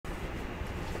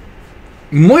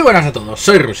Muy buenas a todos,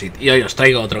 soy Rusit y hoy os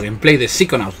traigo otro gameplay de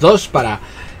Psychonauts 2 para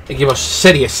equipos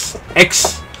Series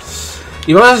X.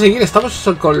 Y vamos a seguir, estamos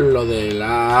con lo de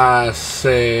las...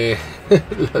 el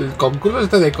concurso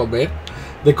este de comer,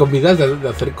 de comidas, de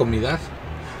hacer comidas.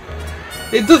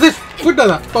 Entonces, pues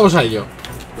nada, vamos a ello.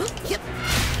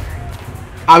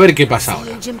 A ver qué pasa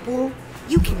ahora.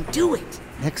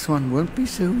 Next one won't be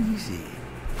so easy.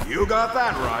 You got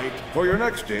that right. For your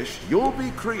next dish, you'll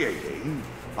be creating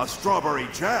a strawberry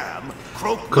jam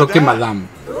croque madame.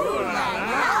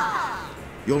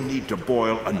 You'll need to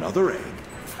boil another egg.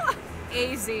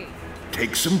 Easy.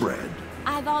 Take some bread.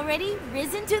 I've already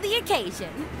risen to the occasion.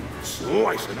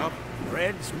 Slice it up.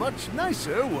 Bread's much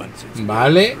nicer once it's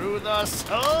Vale. through the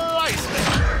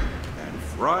slicer. And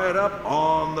fry it up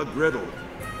on the griddle.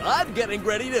 I'm getting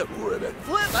ready to rip it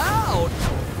flip out.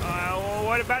 Well,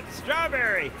 what about the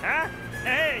strawberry, huh?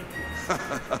 Hey!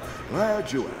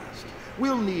 Glad you asked.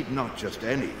 We'll need not just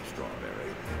any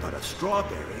strawberry, but a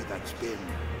strawberry that's been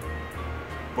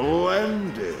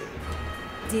blended.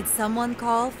 Did someone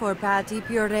call for patty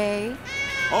puree?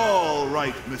 All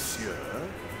right, monsieur.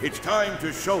 It's time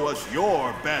to show us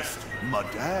your best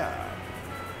madame.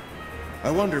 I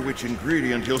wonder which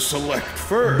ingredient he'll select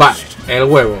first. Vale, el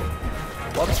huevo.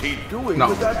 What's he doing No.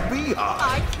 with that beehive?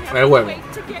 I can't El huevo.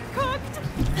 wait to get cooked.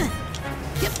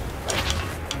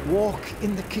 Walk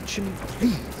in the kitchen,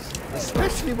 please.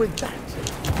 Especially with that.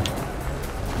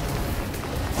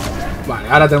 Vale,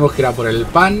 ahora tenemos que ir a por el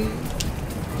pan.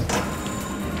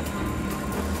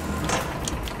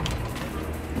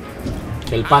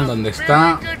 ¿El pan dónde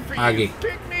está? Aquí.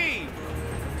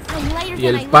 I'm lighter Y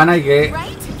than el I pan look, hay que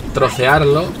right?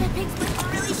 trocearlo. The pig's lips are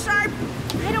really sharp.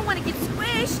 I don't want to get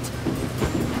squished.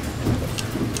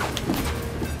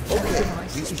 Okay,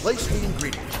 he's placed the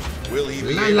ingredients. Will he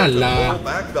be La, able la, to la. pull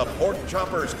back the pork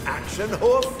chopper's action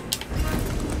hoof?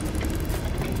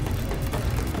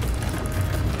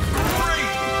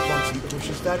 Once he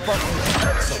pushes that button,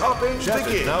 chopping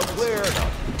begins. Now clear.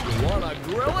 You wanna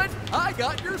grill it? I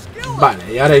got your skillet.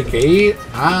 Vale, y ahora hay que ir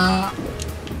a...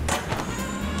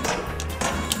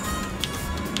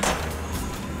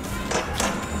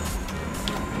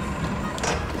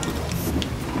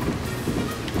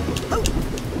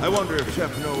 I wonder if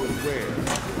Chef knows where.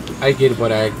 Hay que ir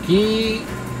por aquí.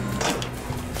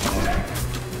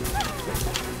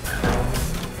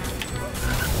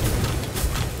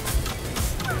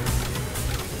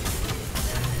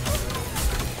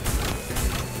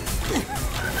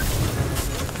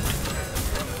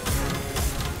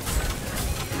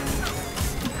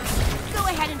 Go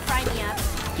ahead and fry me up.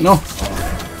 No.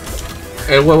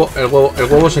 El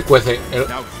huevo se cuece.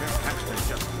 Now Chef Paxton,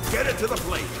 just get it to the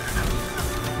plate.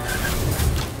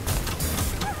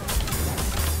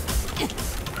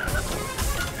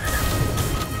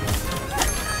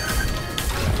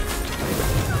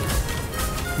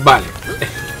 Vale.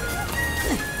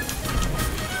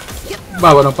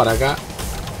 Vámonos para acá.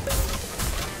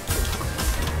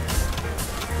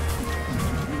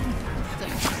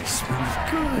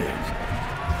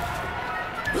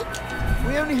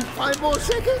 We only have 5 more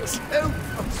seconds. Oh,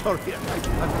 I'm sorry.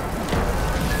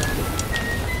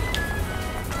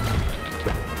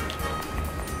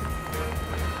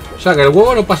 O sea que el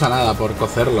huevo no pasa nada por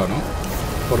cocerlo, ¿no?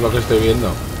 Por lo que estoy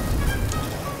viendo.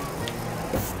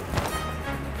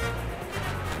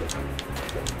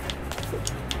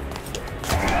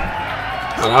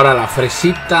 Ahora la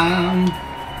fresita.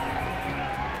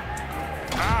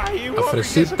 La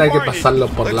fresita hay que pasarlo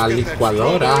por la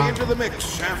licuadora.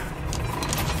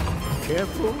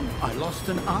 Careful. I lost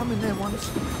an arm in there once.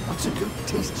 Once a goat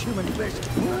tastes human flesh,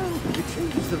 well, it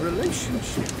changes the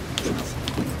relationship.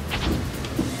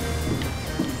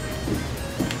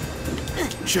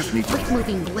 Chef needs Quick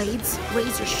moving blades,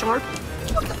 razor sharp.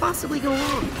 What could possibly go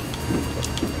wrong?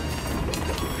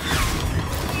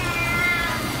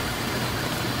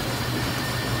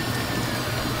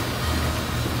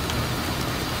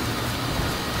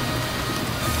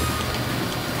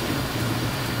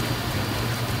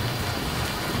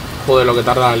 Joder, lo que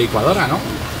tarda la licuadora, ¿no?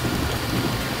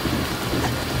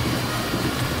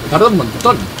 Tarda un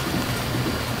montón.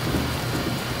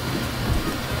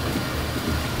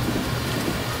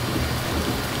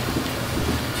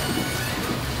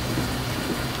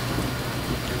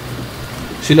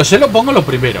 Si lo sé, lo pongo lo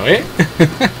primero, ¿eh?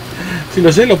 Si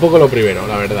lo sé, lo pongo lo primero,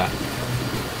 la verdad.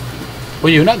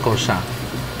 Oye, una cosa.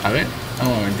 A ver, un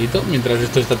momentito, mientras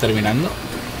esto está terminando.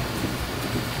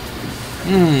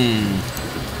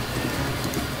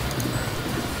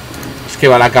 Es que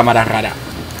va la cámara rara.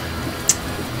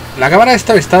 La cámara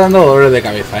esta me está dando dolores de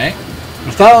cabeza, ¿eh?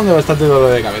 Me está dando bastante dolor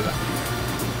de cabeza.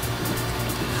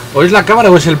 O es la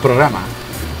cámara o es el programa.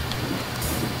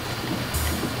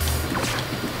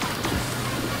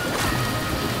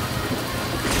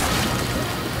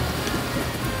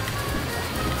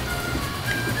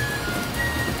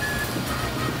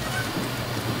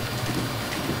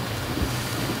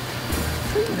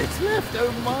 what's left,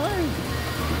 oh my.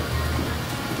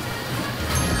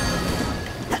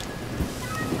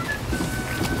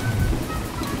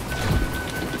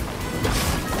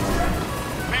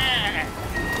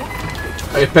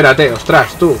 Espérate,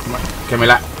 ostras, tú. Que me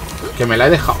la he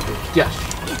dejado. Hostias.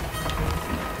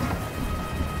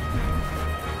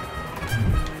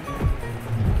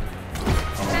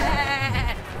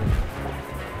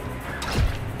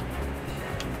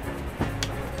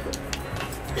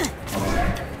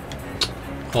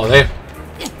 Joder.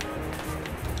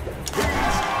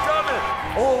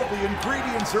 All the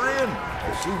ingredients are in.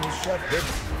 As soon as Chef Him.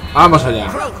 Vamos allá.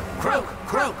 Croak.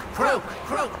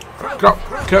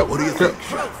 What do you think,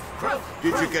 Chef?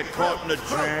 Did you get caught in a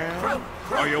jam?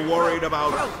 Are you worried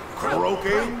about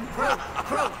croaking?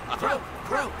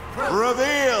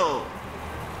 Reveal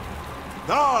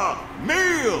the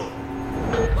meal.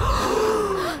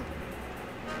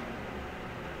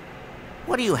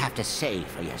 What do you have to say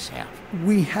for yourself?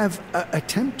 We have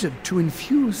attempted to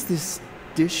infuse this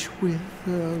dish with,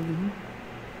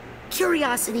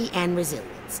 Curiosity and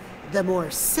resilience. The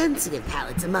more sensitive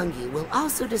palates among you will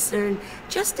also discern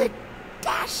just a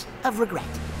dash of regret.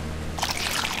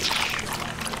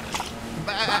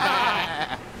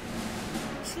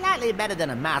 Slightly better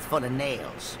than a mouthful of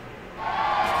nails.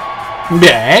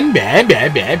 Bien.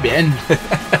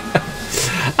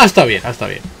 Ha estado bien.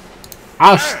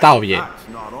 Ha estado bien. That's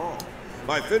not all.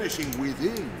 By finishing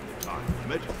within the time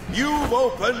limit, you've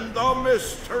opened the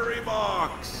mystery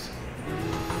box.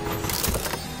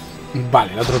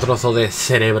 Vale, el otro trozo de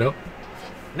cerebro.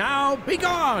 Now be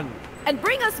gone! And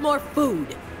bring us more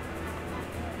food.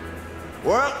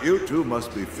 Well, you two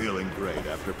must be feeling great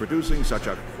after producing such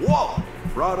a quality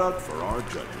product for our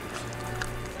judges.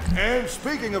 And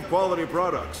speaking of quality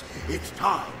products, it's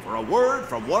time for a word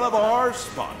from one of our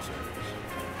sponsors.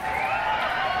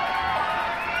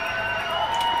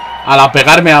 A la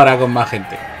pegarme ahora con más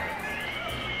gente.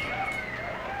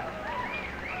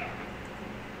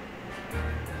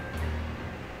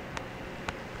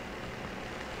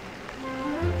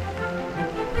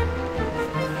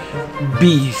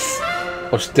 Bis.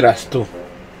 Ostras, tú.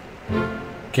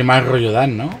 Qué mal rollo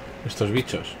dan, ¿no? Estos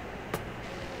bichos.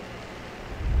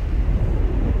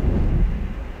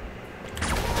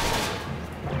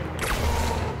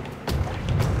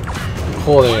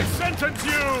 Joder. Sentence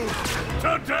you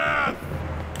to death!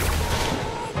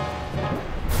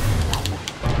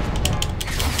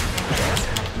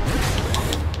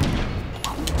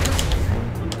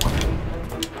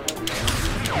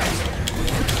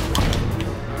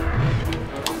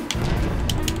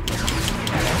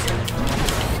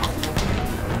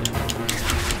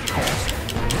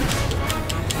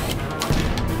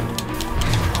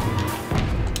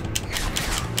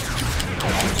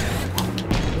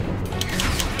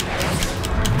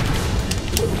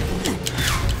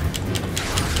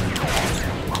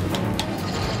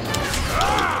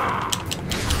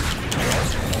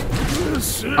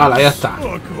 Hala, ya está.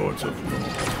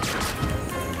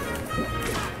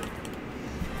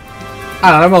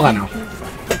 Ahora lo hemos ganado.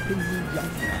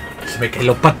 Se me caen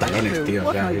los pantalones, tío.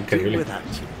 O sea, increíble.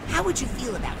 How would you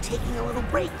feel about taking a little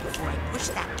break before I push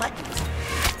that button?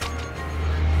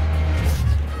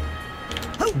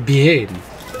 Bien.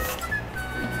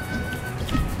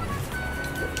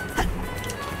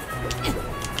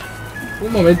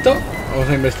 Un momento. Vamos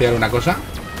a investigar una cosa.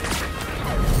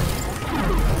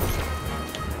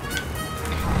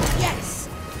 Yes,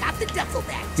 got the duffel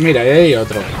bag. Mira, ahí hay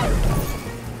otro.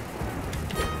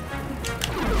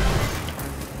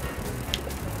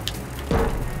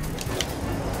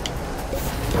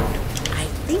 I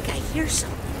think I hear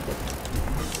something.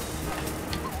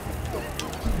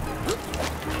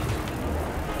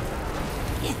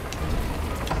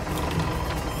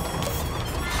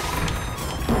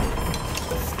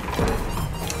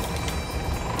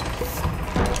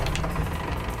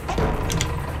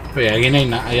 Oye, aquí no hay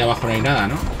nada, ahí abajo no hay nada,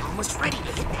 ¿no? Almost ready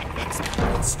to hit that next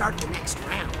button and start the next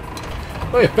round.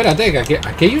 Oye, espérate, que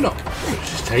aquí hay uno.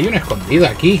 Pues hay uno escondido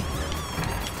aquí.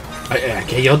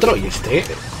 Aquí hay otro y este.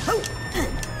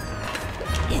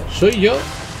 ¿Soy yo?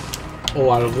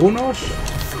 ¿O algunos?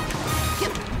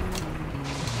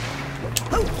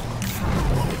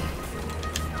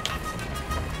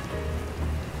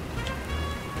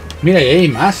 Mira, ahí hay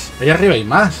más. Ahí arriba hay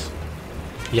más.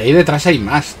 Y ahí detrás hay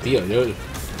más, tío. Yo...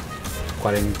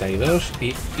 42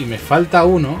 y me falta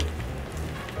uno.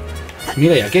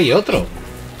 Mira, y aquí hay otro.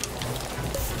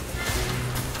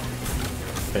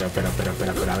 Pero,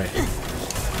 a ver.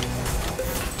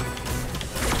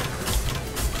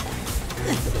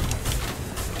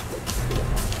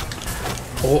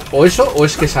 O eso, o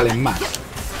es que salen más.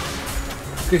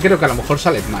 que creo que a lo mejor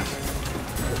salen más.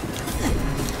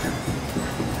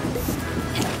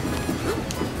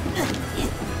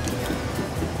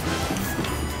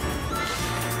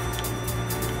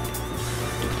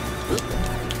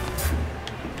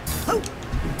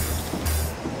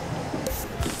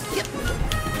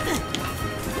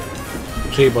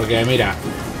 Sí, porque mira,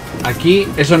 aquí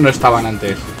esos no estaban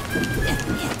antes.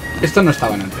 Estos no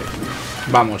estaban antes.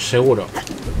 Vamos, seguro.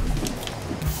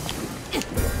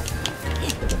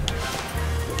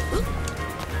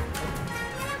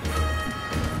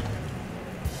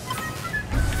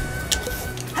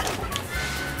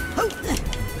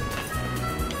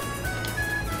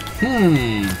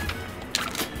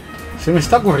 Se me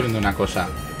está ocurriendo una cosa.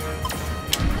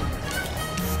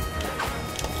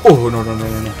 No, no, no, no,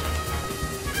 no.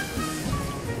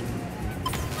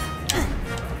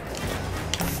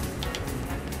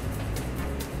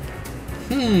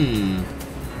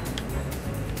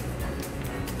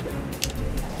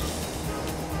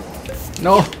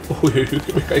 No. Uy,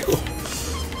 que me caigo.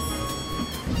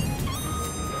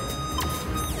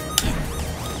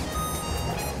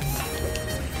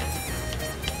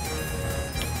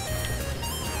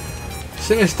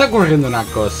 Se me está ocurriendo una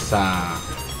cosa.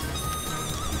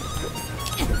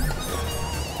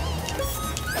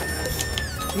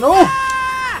 ¡No!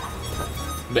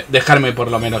 Dejarme por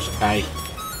lo menos ahí.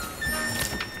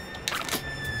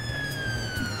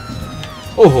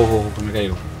 Que me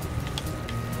caigo.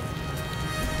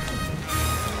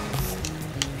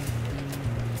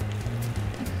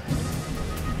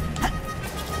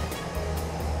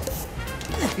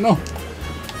 No.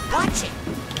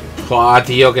 Joder,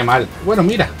 tío, qué mal. Bueno,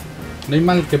 mira. No hay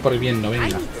mal que por bien no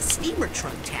venga.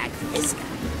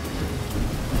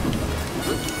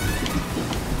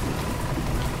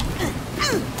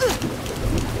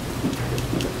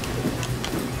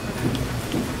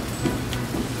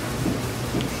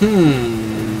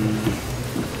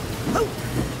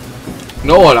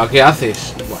 No, ¿la qué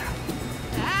haces? Bueno.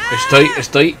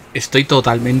 Estoy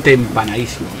totalmente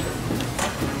empanadísimo.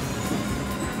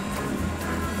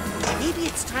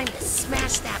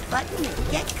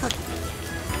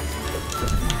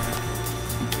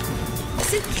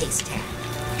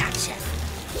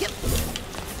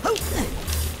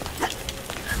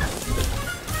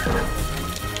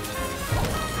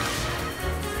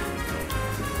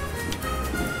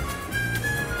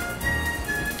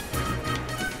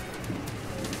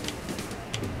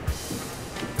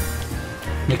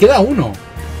 Me queda uno.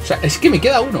 O sea, es que me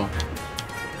queda uno.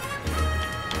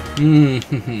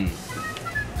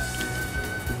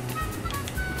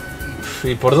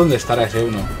 ¿Y por dónde estará ese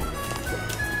uno?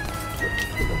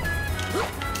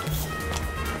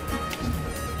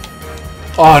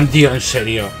 Oh, tío, en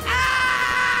serio.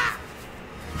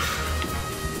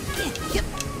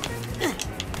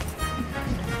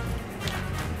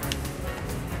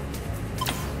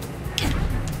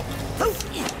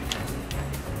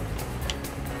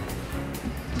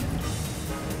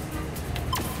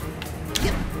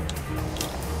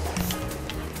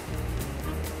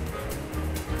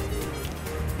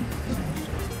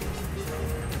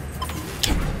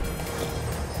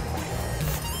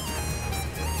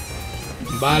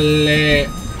 Vale.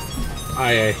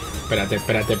 Ay, ay.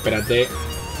 Espérate.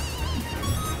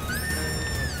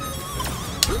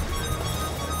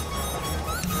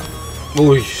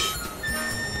 Uy.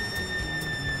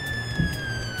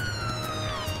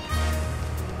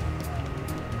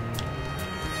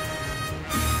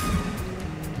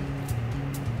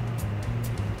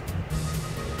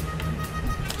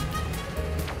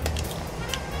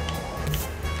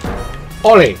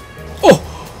 ¡Ole! ¡Oh!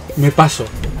 Me paso.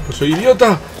 Pues soy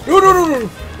idiota. No.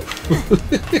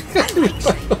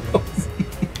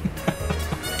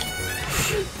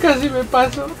 Casi me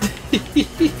paso.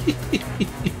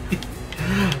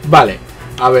 Vale,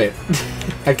 a ver.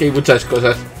 Aquí hay muchas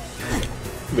cosas.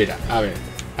 Mira, a ver.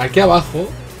 Aquí abajo.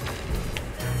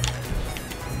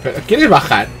 ¿Quieres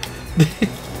bajar?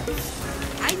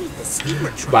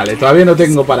 Vale, todavía no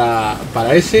tengo para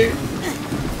ese.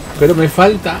 Pero me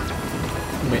falta.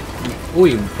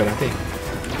 Uy, espérate.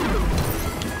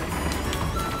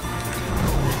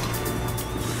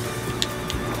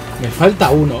 Me falta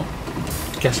uno.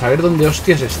 Que a saber dónde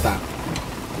hostias está.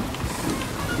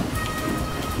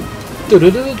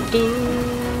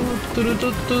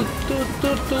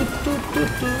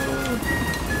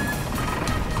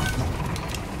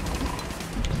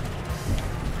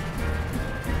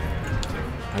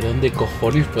 ¿A dónde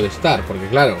cojones puede estar? Porque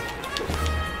claro.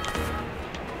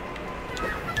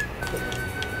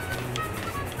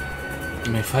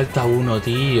 Me falta uno,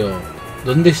 tío.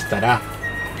 ¿Dónde estará?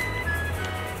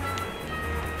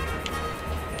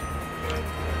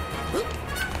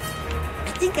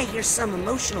 think I hear some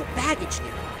emotional baggage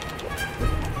nearby.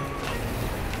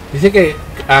 Dice que...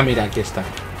 Ah, mira, aquí está.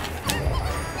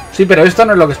 Sí, pero esto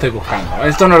no es lo que estoy buscando.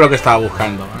 Esto no es lo que estaba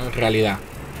buscando, en realidad.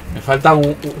 Me falta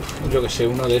yo que sé,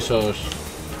 uno de esos...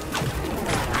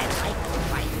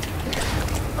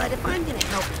 But if I'm gonna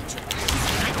help each other,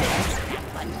 I can use that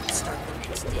button to start the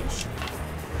next dish.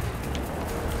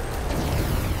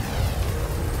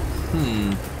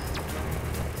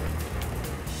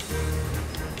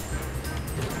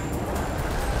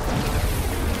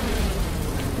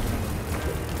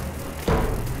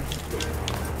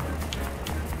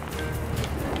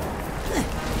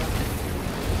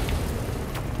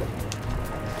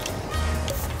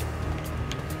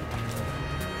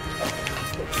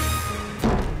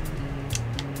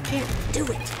 Can't do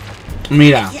it.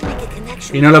 Mira, Can't make a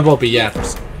connection y no lo puedo pillar. for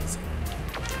some reason.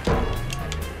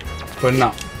 Pues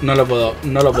no, no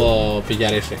lo puedo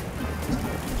pillar ese.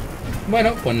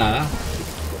 Bueno, pues nada.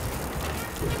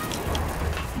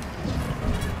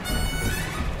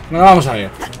 Bueno, vamos a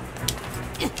ver.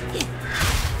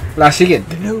 La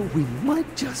siguiente. You know, we might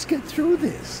just get through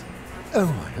this. Oh,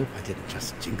 I hope I didn't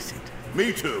just jinx it.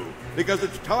 Me too, because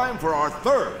it's time for our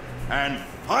third and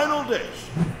final dish.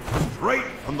 Straight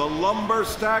from the Lumber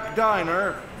Stack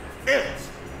Diner, it's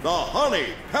the Honey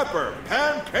Pepper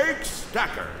Pancake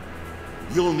Stacker.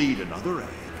 You'll need another egg.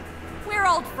 We're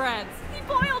old friends. He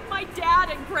boiled my dad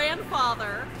and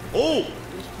grandfather. Oh,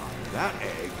 that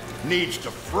egg needs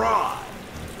to fry.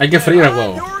 Hay que freír el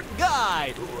huevo. Your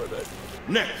guide.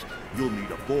 Next, you'll need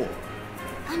a board.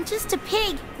 I'm just a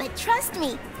pig, but trust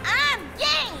me, I'm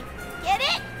game! Get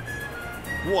it?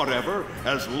 Whatever,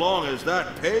 as long as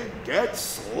that pig gets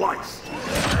sliced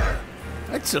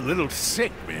That's a little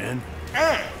sick, man.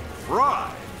 and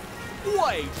fried.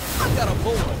 Wait, I gotta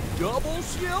pull a double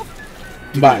shift?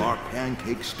 To Vale. give our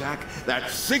pancake stack that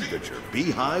signature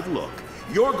beehive look,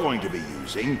 you're going to be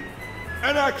using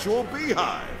an actual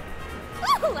beehive.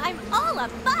 Woo, I'm all a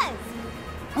buzz!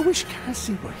 I wish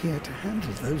Cassie were here to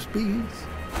handle those bees.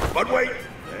 But wait,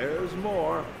 there's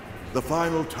more. The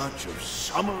final touch of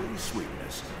summery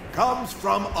sweetness comes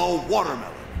from a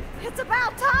watermelon It's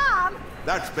about time.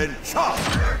 that's been chopped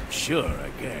Sure, I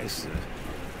guess.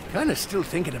 Kinda still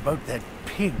thinking about that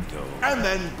pig, though. and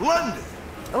then blended.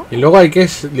 Y luego hay que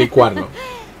licuarlo.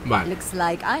 Vale. Looks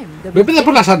like I'm the Voy a empezar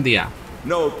por la sandía.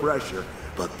 No pressure,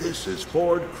 but this is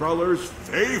Ford Cruller's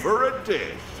favorite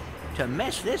dish. To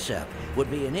mess this up would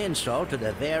be an insult to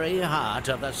the very heart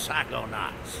of the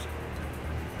Psychonauts.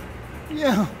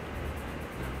 Yeah.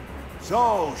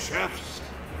 So, chefs,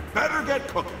 better get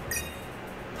cooking.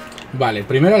 Vale,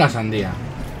 primero la sandía.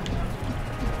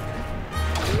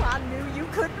 Ooh, I knew you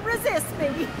couldn't resist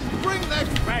me. Bring that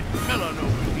fat melon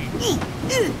over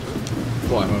here.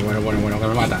 Bueno, que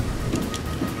me mata.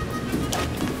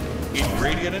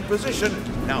 Ingredient in position.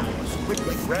 Now let's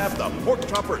quickly grab the pork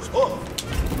chopper's hoof.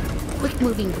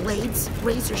 Quick-moving blades,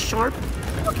 razor sharp.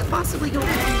 What could possibly go wrong?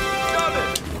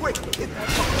 Done it! Quick, get that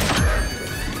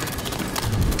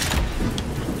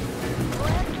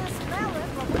Let this melon.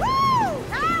 Woo!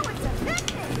 Now it's a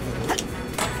picnic.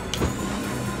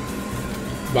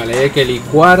 Vale, hay que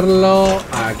licuarlo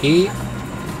aquí.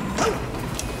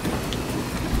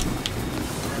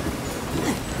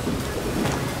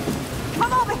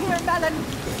 Come over here, melon.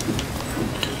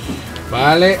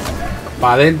 Vale,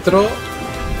 para adentro.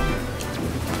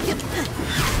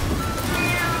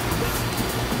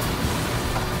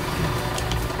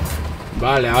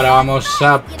 Vale, ahora vamos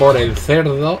a por el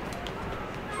cerdo.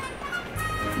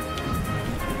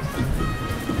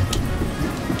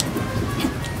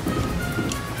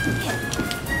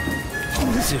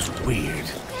 This is weird.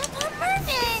 Grandpa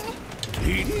Mervin!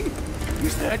 Petey?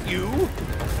 Is that you?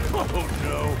 Oh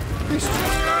no. This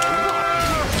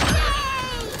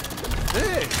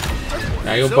Hey!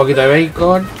 Hay un poquito de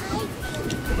bacon.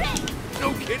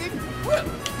 No kidding? Well,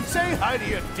 say hi to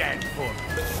your dad for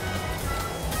me.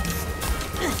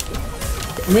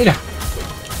 Mira.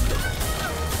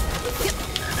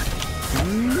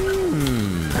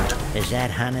 Is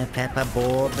that honey pepper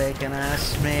boiled bacon I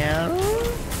smell?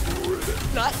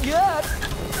 Not yet.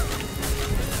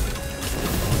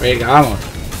 Venga, vamos.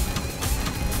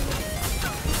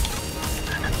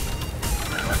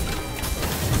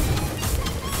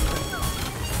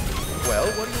 Well,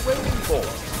 what are you waiting for?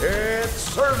 It's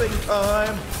serving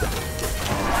time.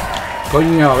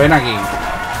 Coño, ven aquí.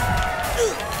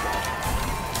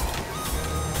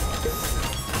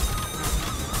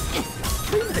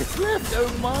 It's left, oh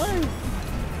my.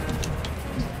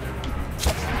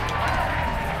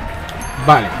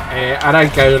 Vale, ahora hay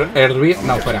que hervir.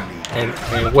 No, espera.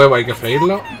 El huevo hay que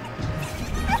freírlo.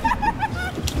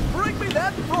 Bring me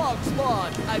that frog.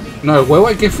 No, el huevo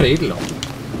hay que freírlo.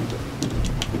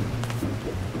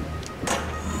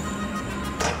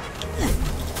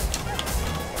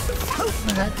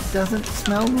 That doesn't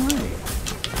smell right.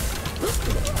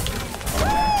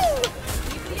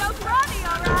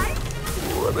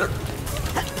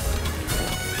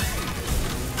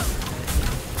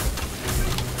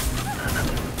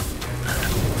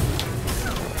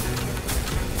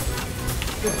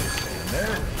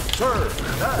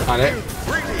 Vale.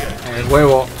 El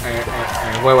huevo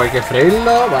hay que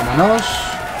freírlo. Vámonos.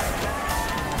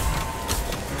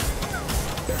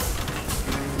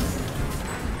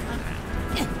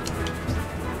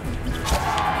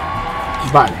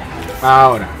 Vale.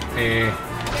 Ahora.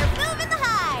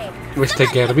 Esto hay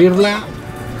que hervirla.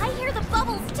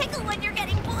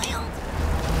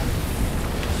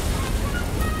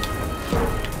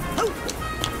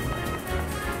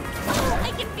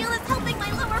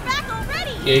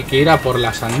 Y hay que ir a por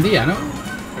la sandía, ¿no?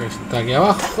 Está aquí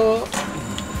abajo.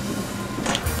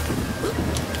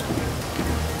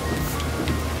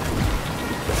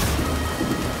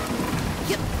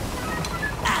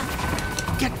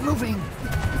 Get moving.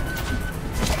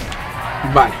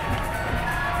 Vale.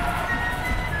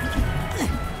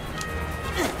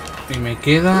 Y me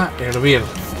queda hervir.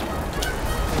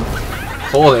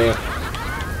 Joder.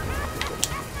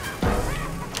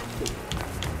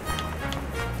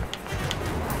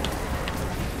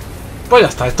 Pues ya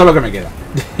está, esto es lo que me queda.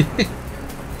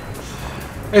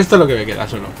 Esto es lo que me queda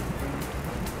solo.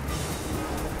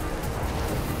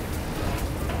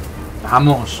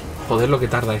 Vamos. Joder lo que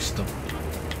tarda esto.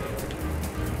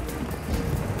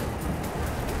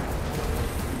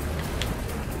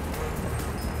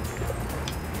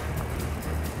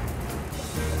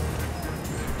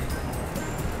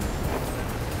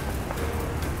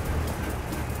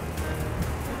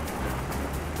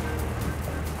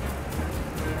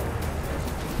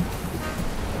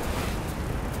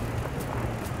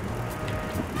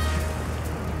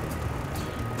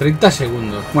 $30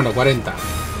 segundos. Bueno, 40.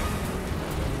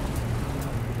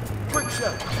 Quick,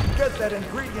 chef, get that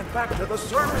ingredient back to the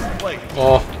service plate.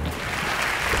 Oh.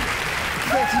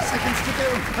 30 seconds to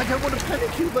go. I don't want to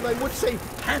panic you, but I would say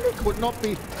panic would not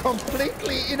be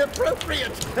completely inappropriate.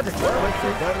 Well,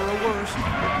 for better or worse,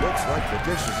 it looks like the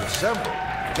dish is assembled.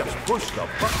 Just push the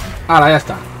button. Ahora ya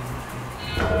está.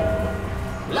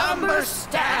 Lumber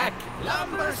stack!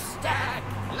 Lumber stack!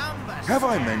 Lumber stack! Have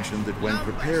I mentioned that when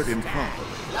prepared improperly,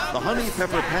 the honey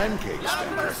pepper pancake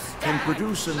stack can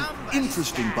produce an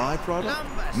interesting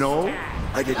byproduct? No?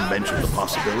 I didn't mention the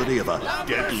possibility of a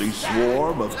deadly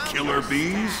swarm of killer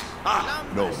bees? Ah,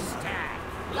 no.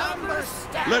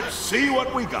 Let's see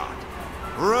what we got.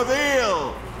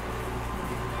 Reveal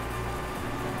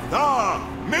the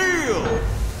meal!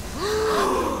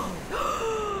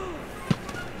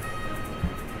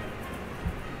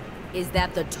 Is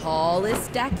that the tallest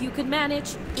stack you could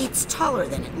manage? It's taller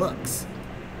than it looks.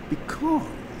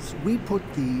 Because we put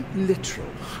the literal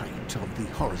height of the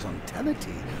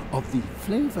horizontality of the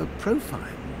flavor profile,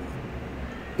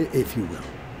 if you will.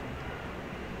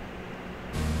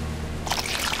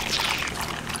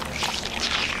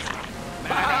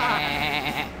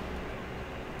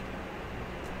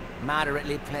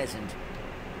 Moderately pleasant.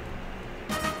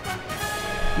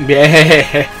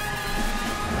 Bien.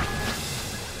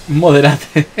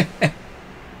 Moderate.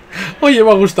 Oye,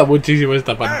 me gusta muchísimo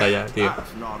esta pantalla, tío.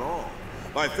 That's not all.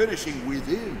 By finishing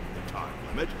within the time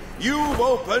limit, you've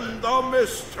opened the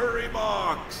mystery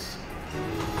box.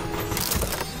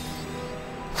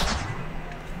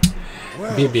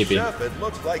 Well, Chef, it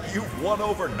looks like you've won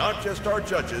over not just our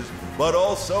judges, but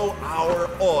also our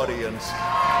audience.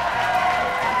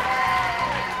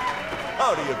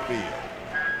 How do you feel?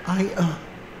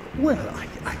 Well,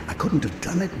 I couldn't have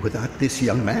done it without this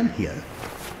young man here.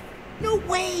 No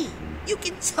way! You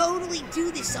can totally do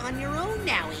this on your own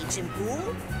now, Agent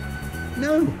Boole.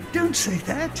 No, don't say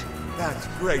that. That's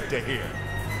great to hear.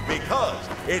 Because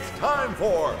it's time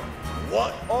for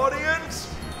what, audience?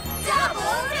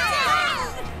 Double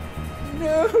down!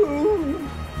 No!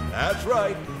 That's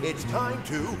right. It's time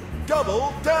to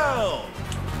double down.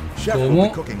 Chef will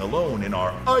be cooking alone in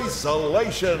our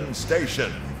isolation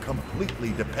station,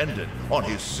 completely dependent on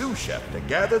his sous chef to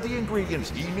gather the ingredients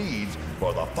he needs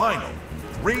for the final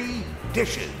 3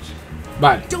 dishes.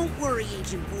 Vale. Don't worry,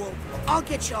 Agent Boole. I'll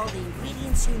get you all the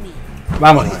ingredients you need.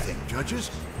 Vamos. What do you think, judges?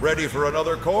 Ready for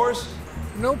another course?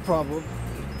 No problem.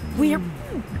 We're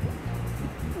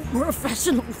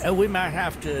professionals. We might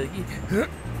have to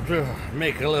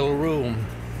make a little room.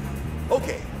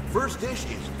 Okay, first dish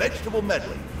is vegetable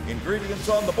medley. Ingredients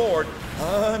on the board.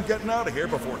 I'm getting out of here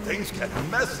before things get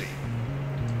messy.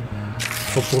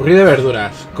 Popurrí de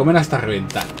verduras. Comen hasta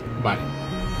reventar. Vale.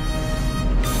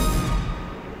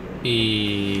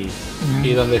 ¿Y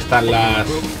dónde están las...?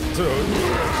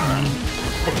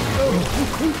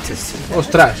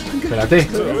 ¡Ostras! Espérate.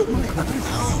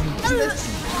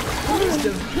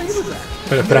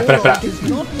 Pero espera.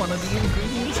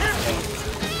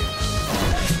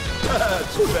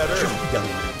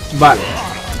 Vale.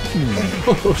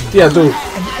 Hostia, tú.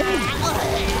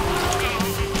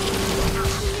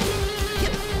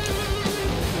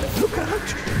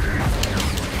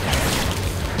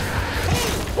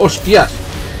 ¡Hostias!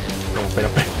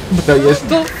 Pero ¿y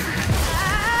esto?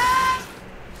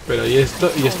 ¿Pero y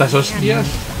esto? ¿Y estas hostias?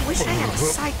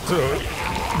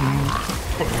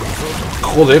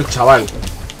 Joder, chaval.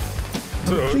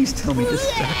 Please tell me this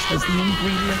batch has the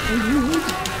ingredient we need.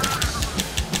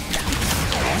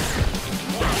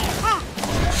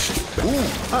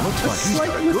 A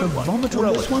slight whiff of vomit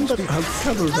on this one, but I'll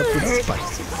cover it up with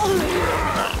spices.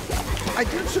 I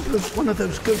don't suppose one of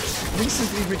those goats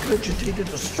recently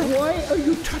regurgitated a straw. Why are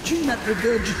you touching that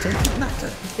regurgitated matter?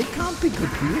 It can't be good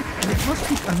for you, and it must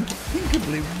be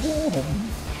unthinkably warm.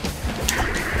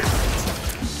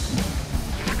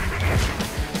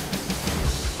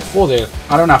 Joder,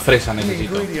 ahora una fresa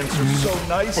necesito.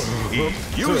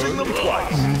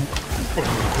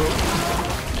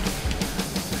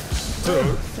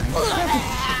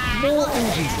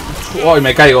 ¡Uy,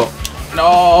 me caigo!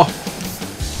 ¡No!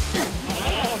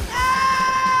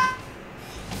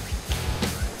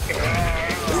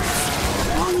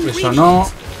 Eso no.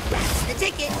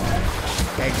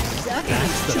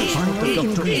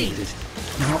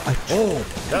 Oh,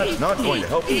 that's not going to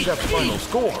help the chef's final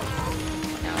score.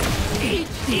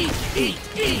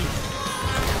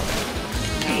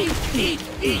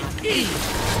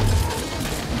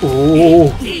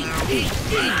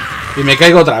 Y me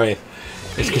caigo otra vez.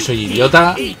 Es que soy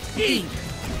idiota.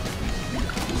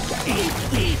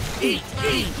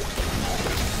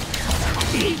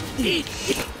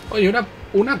 Oye,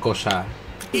 una cosa.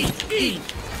 He did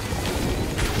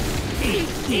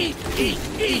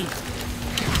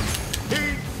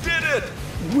it!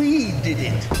 We did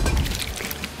it.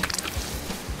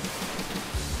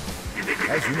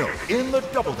 As you know, in the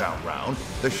double down round,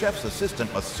 the chef's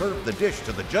assistant must serve the dish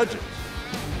to the judges.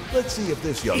 Let's see if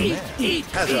this young man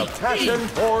has a passion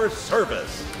for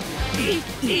service.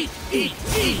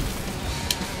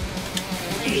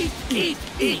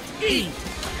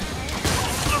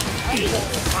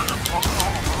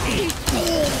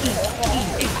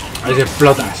 Ahí se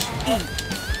explotas.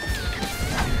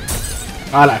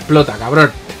 ¡Hala, explota,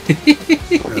 cabrón!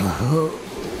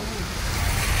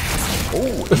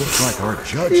 Oh, it looks like our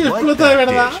judge Y liked explota de that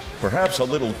verdad. dish. Perhaps a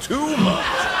little too much.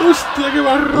 ¡Hostia, qué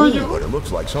mal Ooh, rollo! but it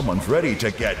looks like someone's ready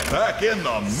to get back in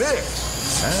the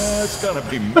mix. That's gonna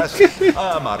be messy.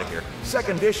 I'm out of here.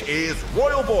 Second dish is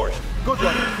royal borscht. Good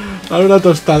luck. Ahora una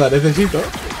tostada, necesito.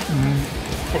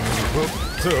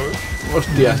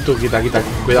 Hostias, tú, quita.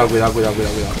 Cuidado.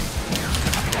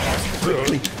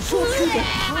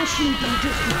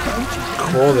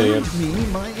 Joder.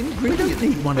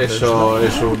 Eso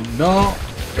es un no.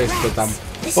 Esto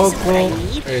tampoco.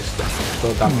 Esto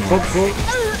tampoco.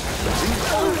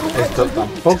 Esto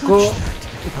tampoco.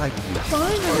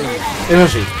 Eso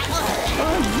sí.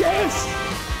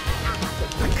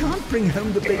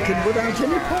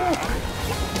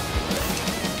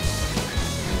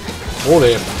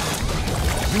 Joder.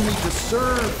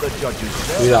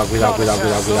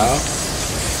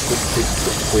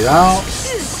 Cuidado.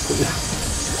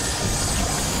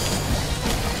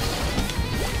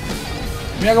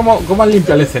 Mira cómo han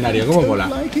limpiado el escenario, cómo mola.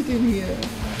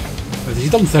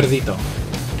 Necesito un cerdito.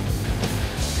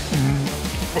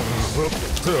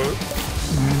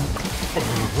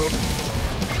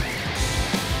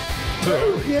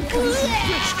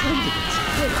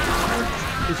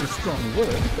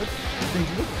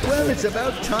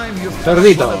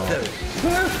 Cerdito.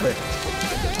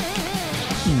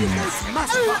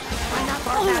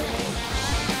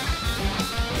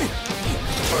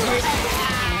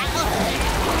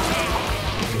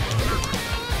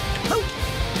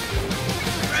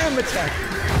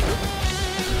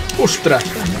 ¡Ostras!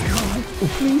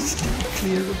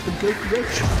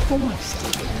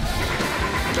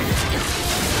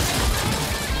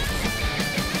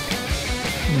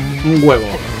 Un huevo.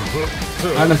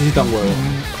 Ahora necesita un huevo.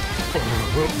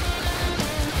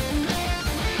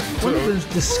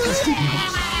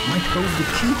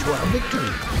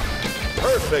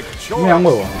 Mira, un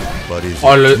huevo.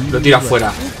 Oh, lo tira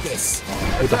afuera.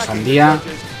 Puta sandía.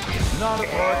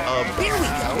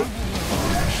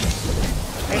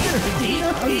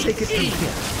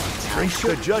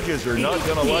 The judges are not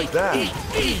gonna like that.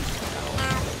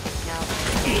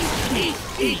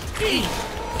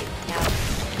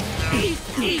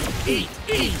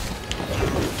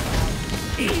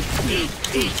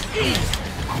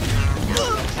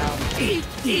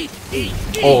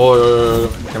 Oh,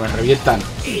 que me revientan.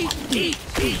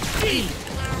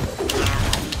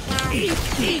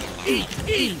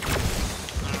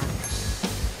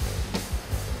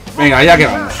 Venga, ya que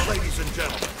vamos. Ladies and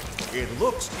gentlemen, it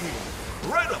looks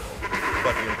incredible,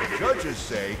 but here the judges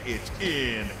say it's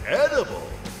inedible.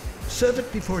 Serve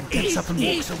it before it gets up and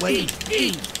walks away.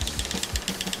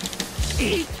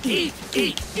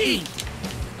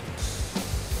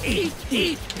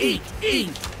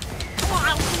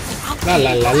 La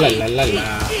la la la la la la.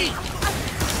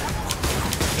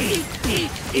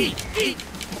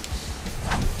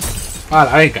 Vale,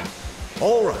 venga.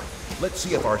 All right, let's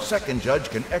see if our second judge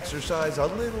can exercise a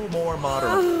little more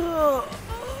moderation.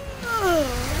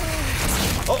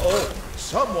 Uh-oh,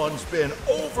 someone's been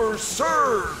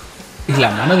overserved. ¿Y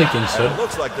la mano de quién And son? it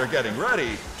looks like they're getting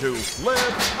ready to flip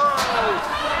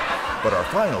out. But our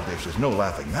final dish is no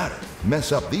laughing matter.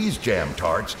 Mess up these jam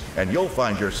tarts, and you'll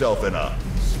find yourself in a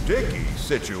sticky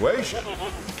situation.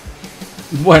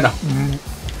 Bueno.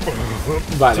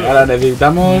 Vale, ahora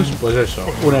necesitamos, pues eso,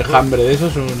 un enjambre de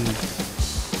esos,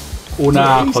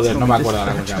 una... Joder, no me acuerdo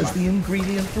ahora cómo se llama.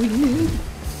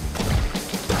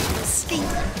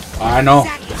 Ah, no.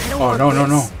 Oh, no, no,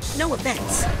 no. No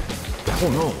offense. Oh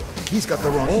no, he's got the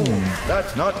wrong.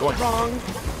 That's not going wrong.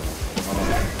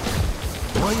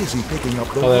 Why is he picking up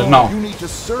the Joder, wrong? no. You need to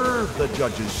serve the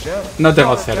judges, chef. No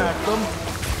tengo Not cerdo. attack them.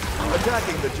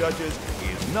 Attacking the judges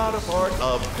is not a part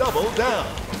of Double Down.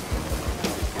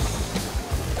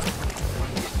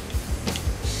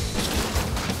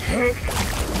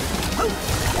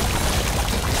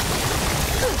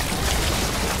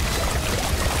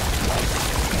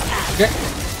 ¿Qué?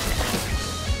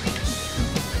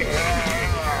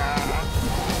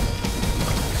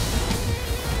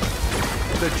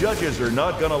 The judges are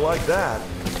not gonna like that.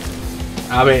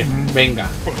 A ver, venga.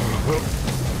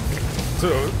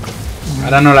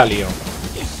 Ahora no la lío.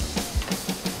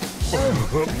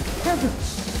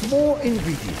 More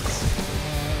ingredients.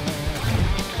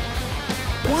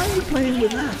 Why are you playing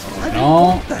with that? I don't No.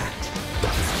 want that.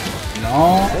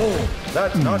 No. Oh,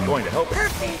 that's not going to help.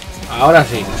 Ahora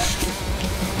sí.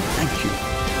 Thank you.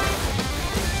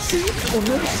 Seeds or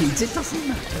no seeds, it doesn't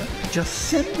matter. Just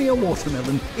send me a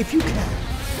watermelon if you can.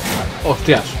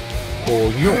 Hostias.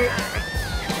 Coño.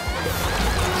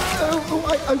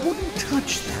 Oh, I wouldn't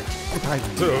touch that if I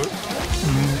were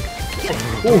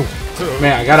you.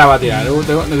 Venga, que ahora va a tirar.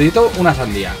 Necesito una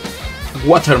sandía.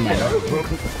 Watermelon.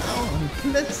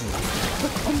 Let's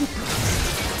look on the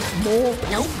price. More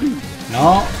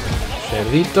No.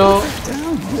 Cerdito.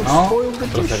 down. No. Spoil the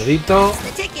Otro dish. cerdito.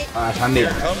 The ticket. A sandía.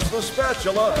 Comes the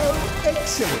spatula.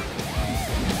 Excellent.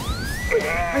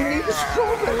 I need a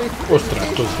strawberry. Ostras,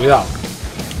 tú, cuidado.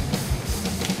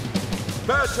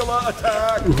 Spatula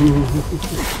attack.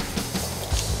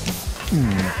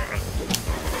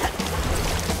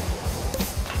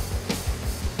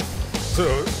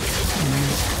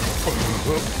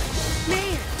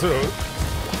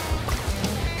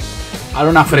 Ahora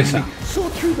una fresa.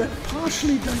 Sort through that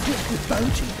partially digested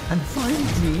bounty and find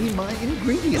me my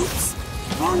ingredients.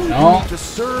 No. To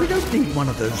serve. We don't need one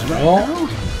of those right No. now.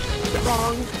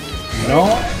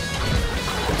 No.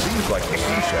 It seems like the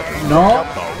sous chef is No.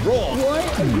 up the wrong. Why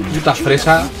are you Puta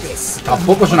fresa.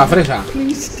 Tampoco es una fresa.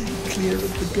 please stay clear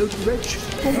of the goat wretch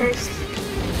forest?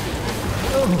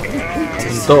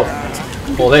 Punto.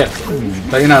 Joder.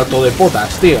 Está llenado todo de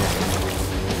potas, tío.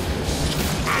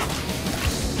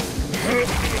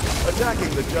 Attacking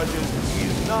the judges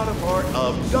is not a part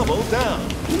of Double Down.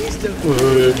 Please don't.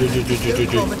 Goat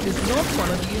vomit is not one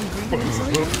of the ingredients I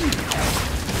need.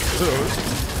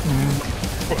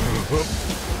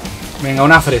 Venga,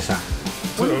 una fresa.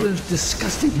 One of those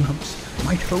disgusting lumps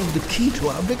might hold the key to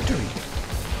our victory.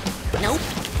 Nope.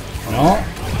 No.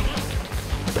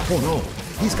 Oh no,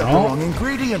 he's got the No. wrong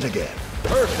ingredient again.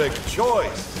 Perfect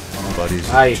choice. But is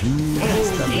Ay. That's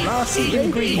the last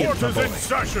ingredient, my boy.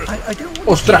 session. I don't want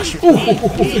Ostras.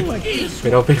 feel like this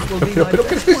Pero, will be my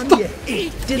 ¿qué es best one esto?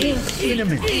 yet. Dinner in a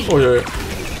minute. Oye.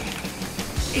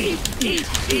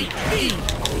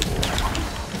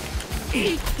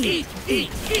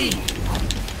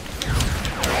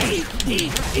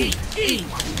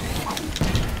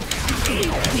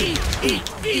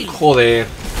 Joder.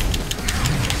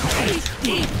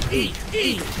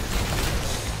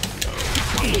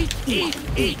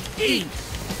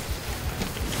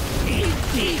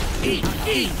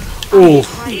 Uf.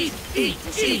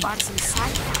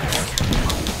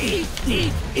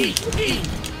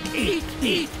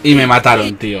 Y me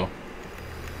mataron, tío.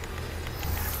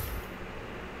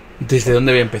 ¿Desde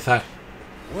dónde voy a empezar?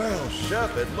 Well,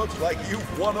 Chef, it looks like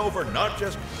you've won over not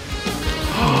just...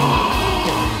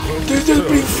 Desde el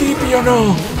principio,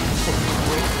 no.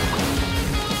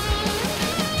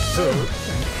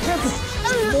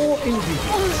 More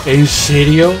ingredients. ¿En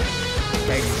serio?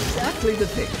 Exactly the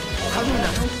thing. Hurry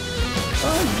now.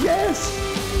 Oh, yes.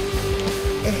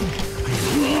 Egg.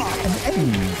 An egg.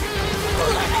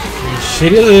 ¿En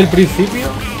serio desde el principio?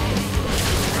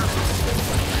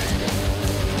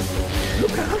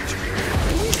 Look out.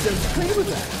 Please don't play with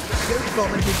that. Goat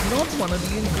vomit is not one of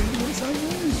the ingredients I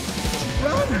need.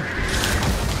 Run.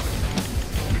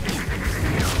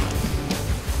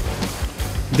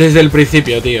 Desde el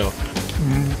principio, tío.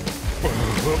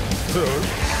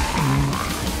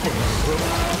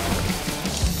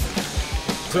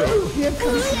 Oh, here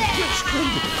comes some fresh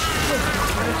candidates.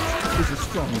 Is a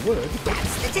strong word, but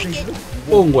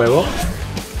Un huevo.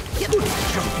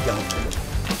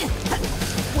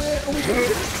 where are we going to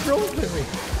get strawberry?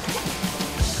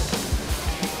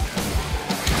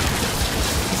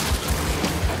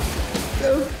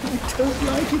 Oh, I don't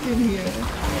like it in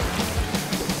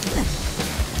here.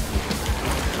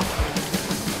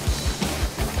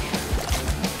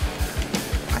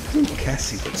 I think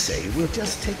Cassie would say we'll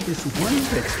just take this one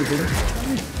vegetable at a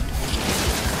time.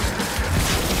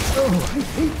 Oh, I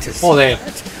hate to see Joder.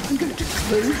 that. I'm going to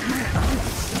close my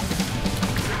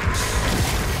eyes.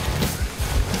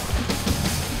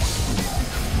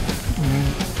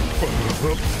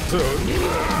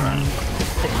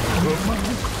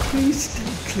 Please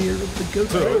stay clear of the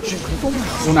goat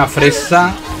milk. Una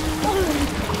fresa.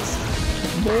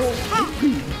 More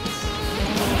ingredients.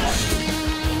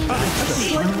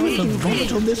 Some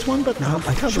vomit on this one, but now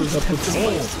it covers up with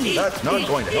all. That's not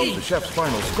going to help the chef's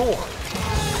final score.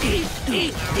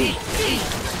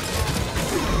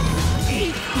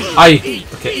 Ay,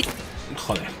 porque...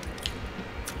 Joder.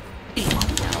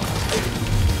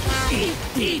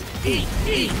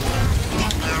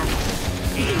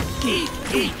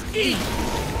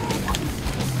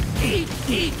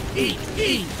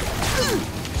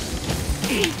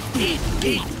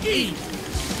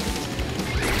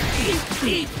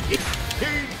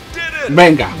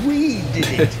 Venga. We did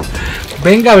it.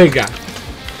 Venga, venga.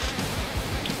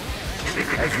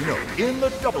 As you know, in the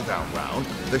double down round,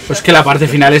 the Pues chef que la parte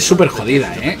final es súper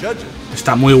jodida, ¿eh?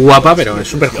 Está muy guapa, pero es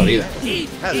súper jodida.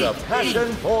 has a passion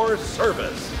for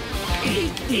service.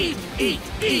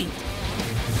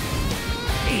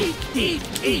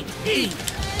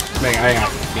 Venga, venga.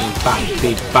 Pim pam,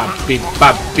 pim pam, pim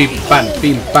pam, pim pam,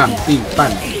 pim pam, pim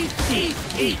pam.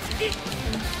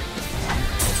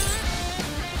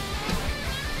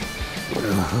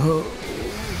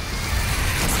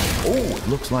 Oh, it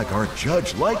looks like our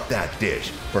judge liked that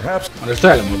dish. Perhaps Bueno, esto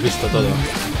ya lo hemos visto todo.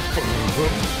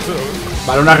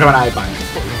 Vale, una rebanada de pan.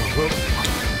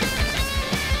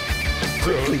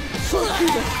 Quickly, sort through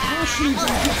the harsh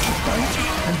ingredients of bite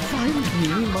and find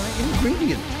me my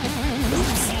ingredient.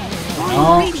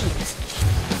 No, Are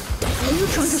you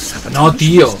trying to sabotage no,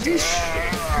 tío. this dish?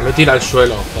 Lo tira al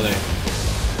suelo, joder.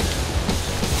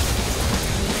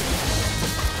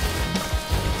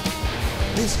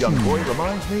 this young boy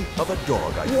reminds me of a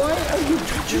dog I Why are you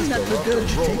touching that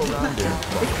regurgitated matter?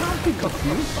 It can't be got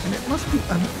you, and it must be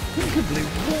unthinkably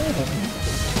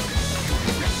warm.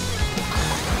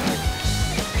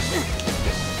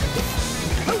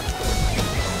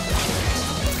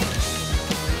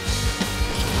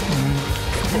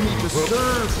 to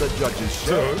serve the judge's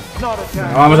chef, not Bueno,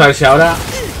 attack. vamos a ver si ahora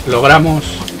logramos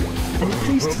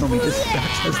Please tell me this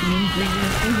batch has the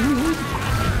ingredient I need.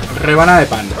 rebanada de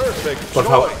pan. Perfect Por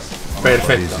favor. choice.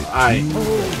 Perfecto. Ahí. Oh,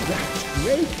 that's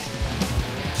great.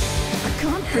 I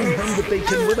can't bring home the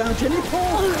bacon without any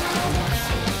pork.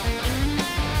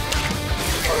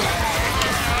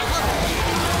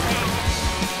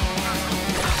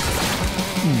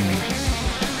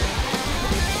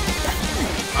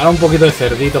 Ahora un poquito de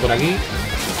cerdito por aquí.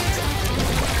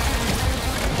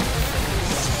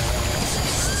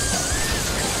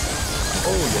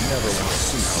 Oh, you never want to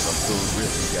see how the food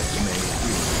really gets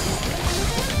made.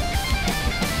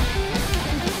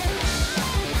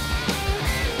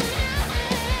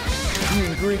 The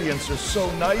ingredients are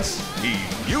so nice,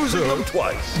 he's using them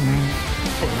twice.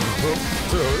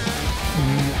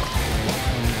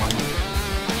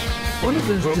 One of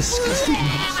those disgusting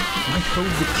ones might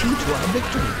hold the key to our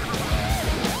victory.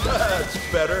 That's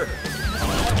better.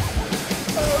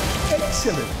 Oh,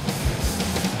 excellent.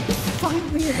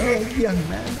 Find me an egg, young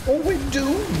man, or we're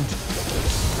doomed.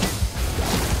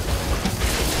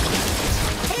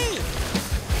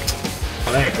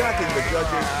 joder. Attacking the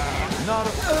judges, not a...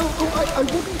 I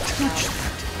wouldn't touch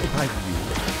that if I were you.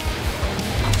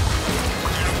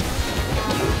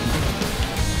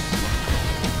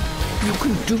 You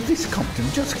can do this, Compton.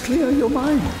 Just clear your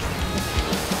mind.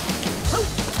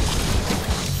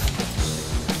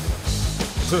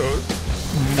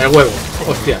 El huevo.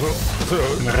 Hostia.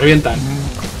 Me revientan.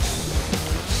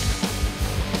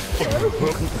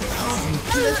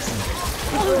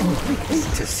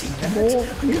 To see that.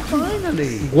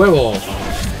 Finally. Huevo.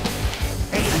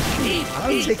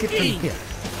 I'll take it from here.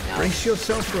 Brace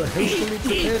yourself for a hastily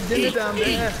prepared dinner down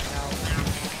there.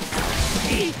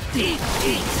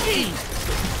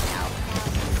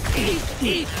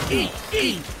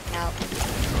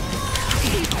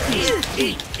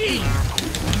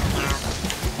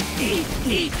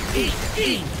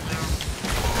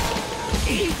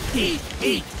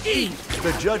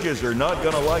 The judges are not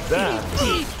gonna like that.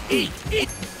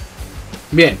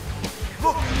 Bien.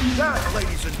 Look at that,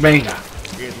 ladies and Venga. gentlemen.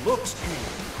 It looks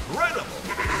incredible,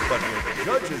 but the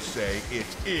judges say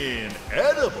it's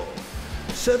inedible.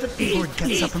 Serve it before it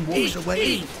gets up and walks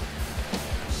away.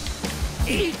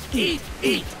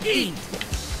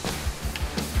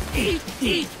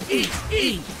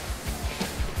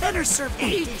 Better serve that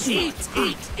dish while it's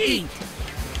hot.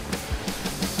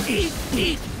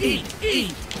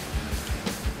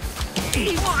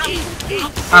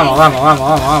 Vamos, vamos,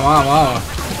 vamos, vamos, vamos,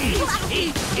 vamos.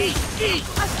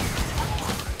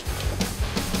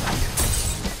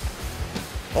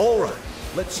 All right,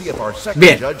 let's see if our second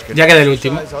Bien, judge can ya queda el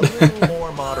último. exercise a little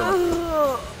more moderation.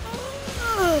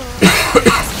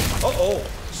 Uh-oh,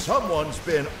 someone's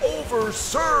been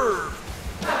overserved.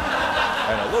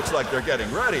 And it looks like they're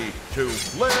getting ready to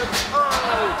flip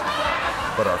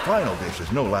out. But our final dish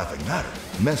is no laughing matter.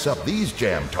 Mess up these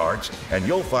jam tarts, and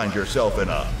you'll find yourself in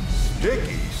a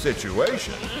sticky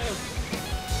situation.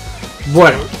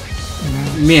 Bueno.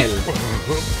 Miel.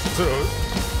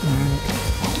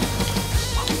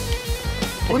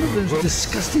 One of those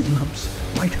disgusting lumps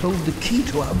might hold the key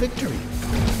to our victory.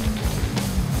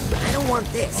 I don't want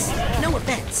this. No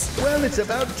offense. Well, it's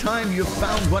about time you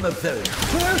found one of those.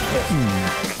 Perfect.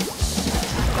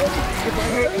 If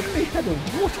I only had a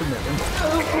watermelon,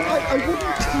 I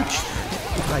wouldn't touch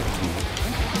that if I were you.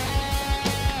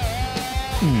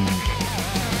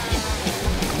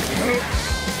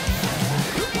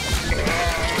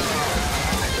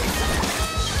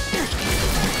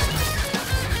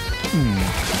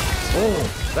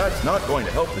 Oh, that's not going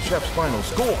to help the chef's final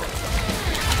score.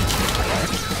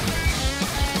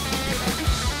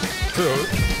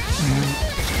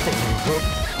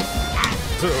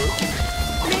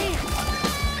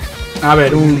 A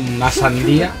ver, una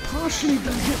sandía. Partially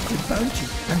digested bounty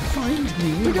and find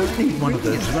me. We don't need one of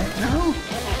those right now.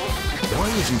 Why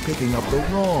is he picking up the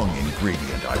wrong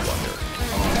ingredient, I wonder?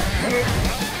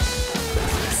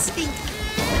 Stink.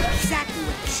 Exactly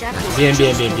what the chef Bien,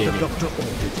 bien, bien, bien. The doctor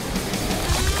ordered.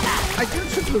 I don't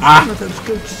suppose Ah. one of those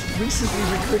goats recently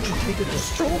regurgitated a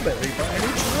strawberry by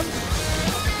any chance?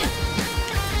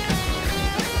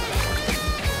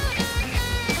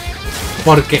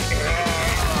 ¿Por qué?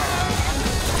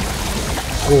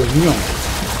 Coño.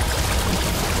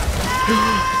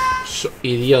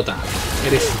 Idiota.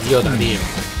 Eres idiota, tío.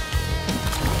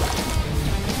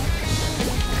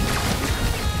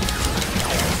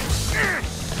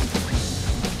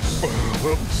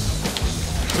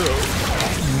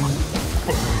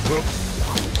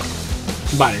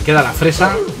 Vale, queda la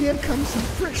fresa. Oh, here come some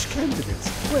fresh candidates.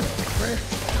 Well, fresh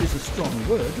is a strong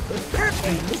word, but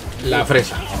La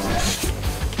fresa.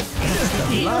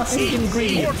 the last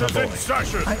ingredient, my boy.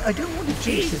 I don't want to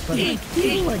jinx it, but I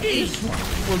feel like this one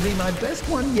will be my best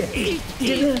one yet.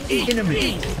 Dinner in a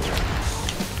minute.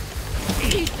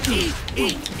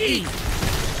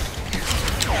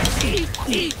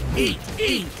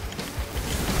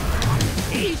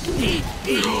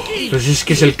 Pero si es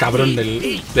que es el cabrón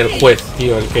del juez,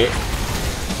 tío, el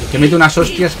que mete unas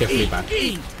hostias que flipan.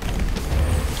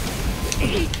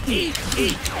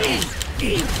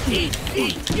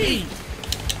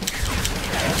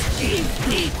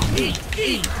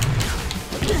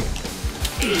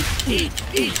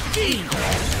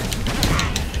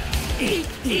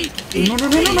 No, no,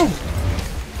 no, no, no.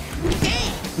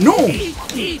 ¡No!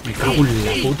 Me cago en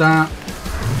la puta.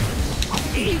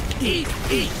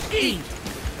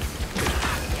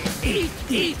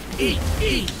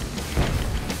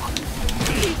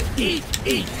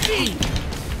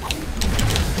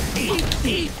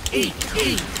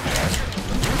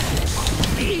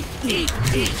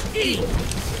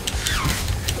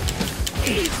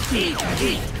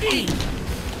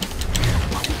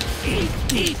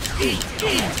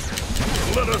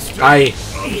 Ahí.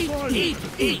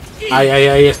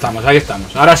 Ahí estamos, ahí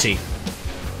estamos. Ahora sí.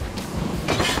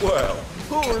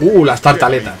 Las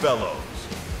tartaletas.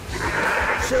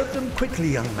 Serve them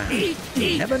quickly, young man.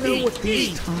 You never know what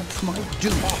these tarts might do.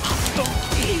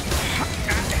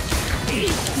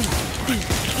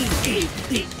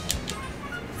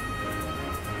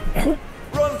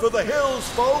 Run for the hills,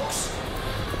 folks!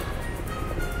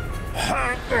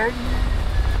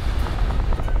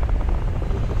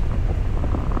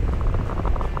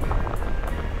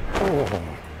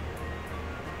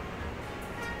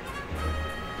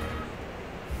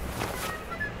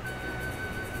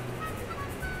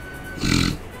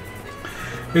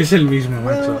 Es el mismo,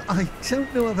 macho. Well, I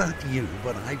don't know about you,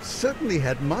 but I've certainly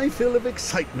had my fill of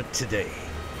excitement today.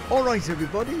 All right,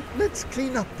 everybody, let's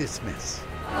clean up this mess.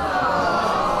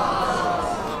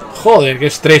 Joder, qué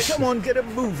estrés. Come on, get a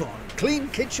move on. Clean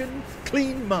kitchen,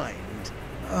 clean mind.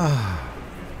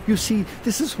 You see,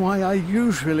 this is why I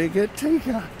usually get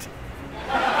takeout.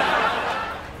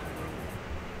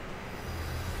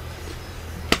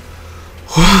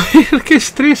 Joder, qué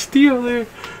estrés, tío,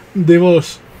 de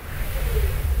vos.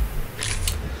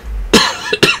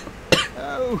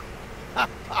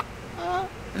 Oh,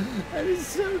 that is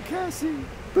so Cassie.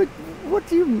 But what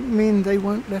do you mean they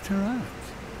won't let her out?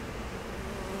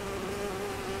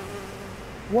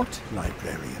 What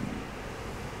librarian?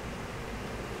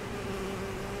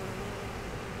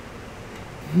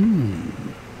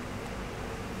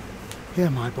 Here,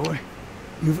 my boy.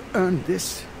 You've earned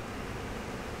this.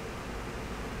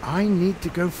 I need to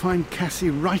go find Cassie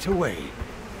right away.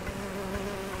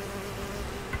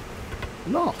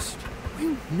 Lost?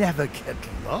 We never get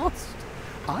lost.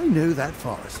 I know that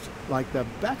forest like the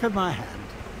back of my hand.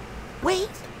 Wait,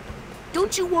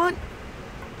 don't you want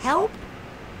help?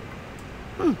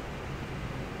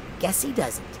 Guess he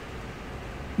doesn't.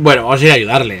 Bueno, vamos a ir a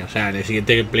ayudarle. O sea, en el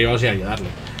siguiente gameplay vamos a ir a ayudarle.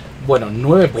 Bueno,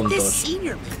 9 puntos.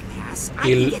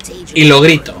 Y lo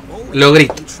grito. Lo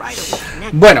grito.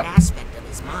 Bueno.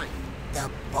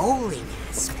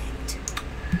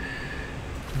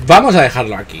 Vamos a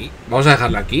dejarlo aquí. Vamos a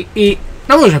dejarlo aquí. Y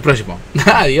nos vemos en el próximo.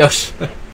 Adiós.